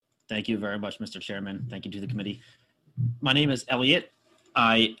Thank you very much, Mr. Chairman. Thank you to the committee. My name is Elliot.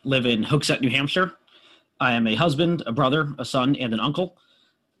 I live in Hooksett, New Hampshire. I am a husband, a brother, a son, and an uncle.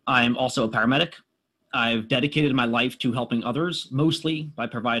 I am also a paramedic. I've dedicated my life to helping others, mostly by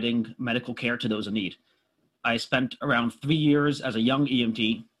providing medical care to those in need. I spent around 3 years as a young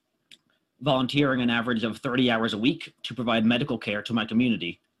EMT, volunteering an average of 30 hours a week to provide medical care to my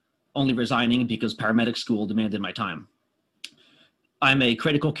community, only resigning because paramedic school demanded my time. I'm a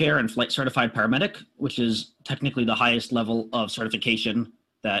critical care and flight certified paramedic, which is technically the highest level of certification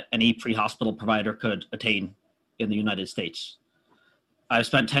that any pre-hospital provider could attain in the United States. I've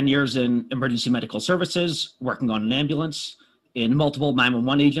spent 10 years in emergency medical services, working on an ambulance, in multiple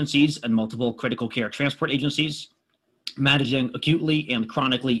 911 agencies and multiple critical care transport agencies, managing acutely and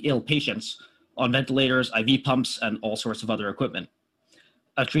chronically ill patients on ventilators, IV pumps, and all sorts of other equipment.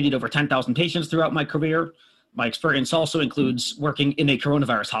 I've treated over 10,000 patients throughout my career. My experience also includes working in a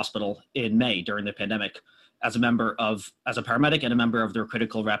coronavirus hospital in May during the pandemic as a paramedic and a member of their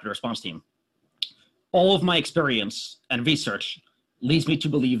critical rapid response team. All of my experience and research leads me to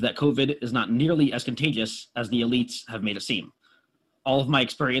believe that COVID is not nearly as contagious as the elites have made it seem. All of my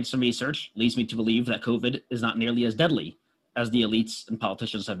experience and research leads me to believe that COVID is not nearly as deadly as the elites and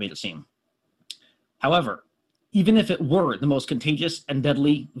politicians have made it seem. However, even if it were the most contagious and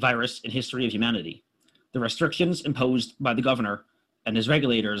deadly virus in history of humanity, the restrictions imposed by the governor and his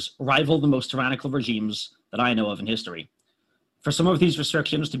regulators rival the most tyrannical regimes that I know of in history. For some of these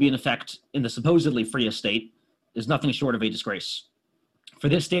restrictions to be in effect in the supposedly freest state is nothing short of a disgrace. For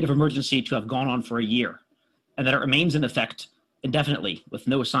this state of emergency to have gone on for a year, and that it remains in effect indefinitely with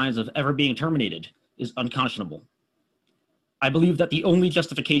no signs of ever being terminated, is unconscionable. I believe that the only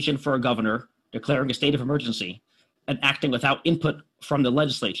justification for a governor declaring a state of emergency and acting without input from the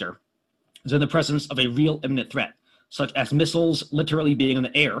legislature is in the presence of a real imminent threat, such as missiles literally being in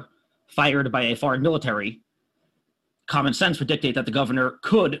the air, fired by a foreign military. Common sense would dictate that the governor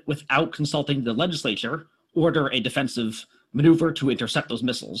could, without consulting the legislature, order a defensive maneuver to intercept those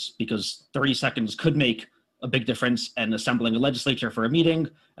missiles, because 30 seconds could make a big difference, and assembling a legislature for a meeting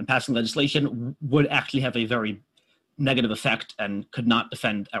and passing legislation would actually have a very negative effect and could not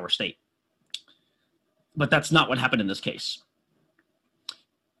defend our state. But that's not what happened in this case.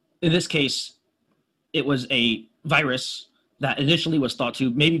 In this case, it was a virus that initially was thought to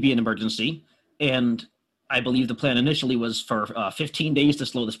maybe be an emergency, and I believe the plan initially was for 15 days to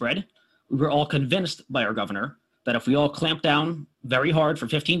slow the spread. We were all convinced by our governor that if we all clamped down very hard for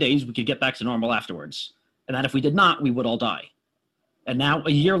 15 days, we could get back to normal afterwards, and that if we did not, we would all die. And now,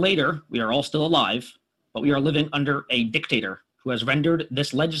 a year later, we are all still alive, but we are living under a dictator who has rendered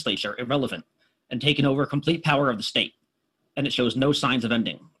this legislature irrelevant and taken over complete power of the state, and it shows no signs of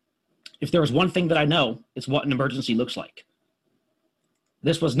ending. If there is one thing that I know, it's what an emergency looks like.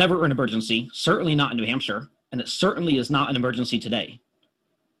 This was never an emergency, certainly not in New Hampshire, and it certainly is not an emergency today.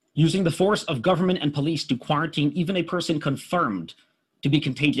 Using the force of government and police to quarantine even a person confirmed to be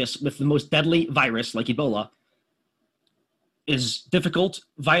contagious with the most deadly virus like Ebola is difficult,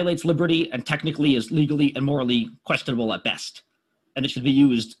 violates liberty, and technically is legally and morally questionable at best, and it should be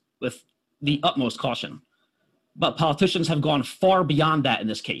used with the utmost caution. But politicians have gone far beyond that in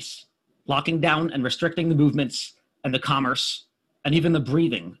this case, locking down and restricting the movements and the commerce and even the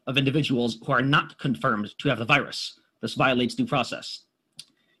breathing of individuals who are not confirmed to have the virus. This violates due process.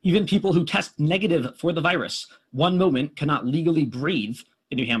 Even people who test negative for the virus one moment cannot legally breathe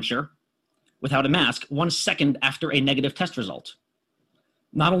in New Hampshire without a mask 1 second after a negative test result.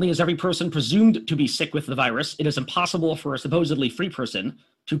 Not only is every person presumed to be sick with the virus, it is impossible for a supposedly free person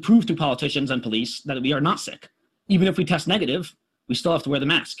to prove to politicians and police that we are not sick. Even if we test negative, we still have to wear the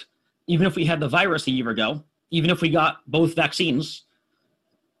mask. Even if we had the virus a year ago, even if we got both vaccines,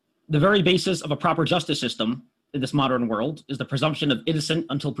 the very basis of a proper justice system in this modern world is the presumption of innocent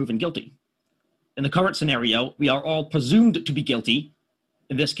until proven guilty. In the current scenario, we are all presumed to be guilty.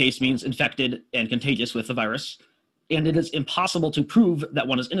 In this case means infected and contagious with the virus, and it is impossible to prove that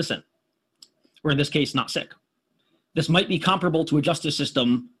one is innocent, or in this case, not sick. This might be comparable to a justice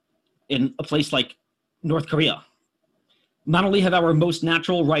system in a place like North Korea. Not only have our most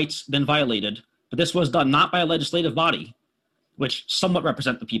natural rights been violated, but this was done not by a legislative body, which somewhat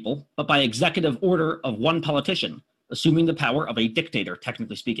represent the people, but by executive order of one politician, assuming the power of a dictator,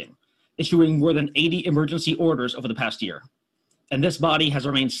 technically speaking, issuing more than 80 emergency orders over the past year. And this body has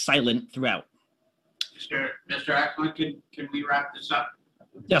remained silent throughout. Mr. Acklin, can we wrap this up?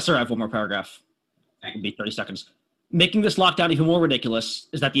 Yes, sir, I have one more paragraph. It can be 30 seconds. Making this lockdown even more ridiculous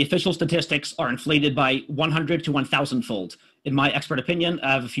is that the official statistics are inflated by 100 to 1,000-fold. In my expert opinion,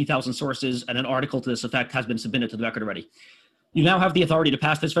 I have a few thousand sources, and an article to this effect has been submitted to the record already. You now have the authority to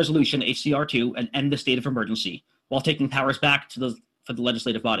pass this resolution, HCR2, and end the state of emergency, while taking powers back for the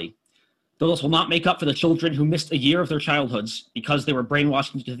legislative body. Though this will not make up for the children who missed a year of their childhoods because they were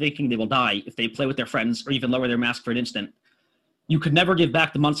brainwashed into thinking they will die if they play with their friends or even lower their mask for an instant, you could never give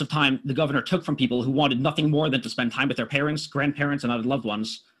back the months of time the governor took from people who wanted nothing more than to spend time with their parents, grandparents, and other loved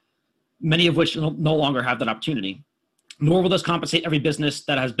ones, many of which no longer have that opportunity. Nor will this compensate every business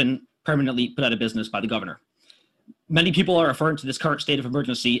that has been permanently put out of business by the governor. Many people are referring to this current state of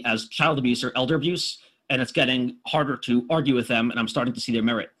emergency as child abuse or elder abuse, and it's getting harder to argue with them, and I'm starting to see their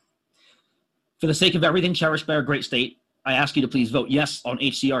merit. For the sake of everything cherished by our great state, I ask you to please vote yes on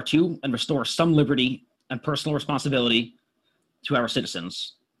HCR2 and restore some liberty and personal responsibility to our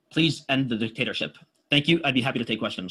citizens. Please end the dictatorship. Thank you. I'd be happy to take questions.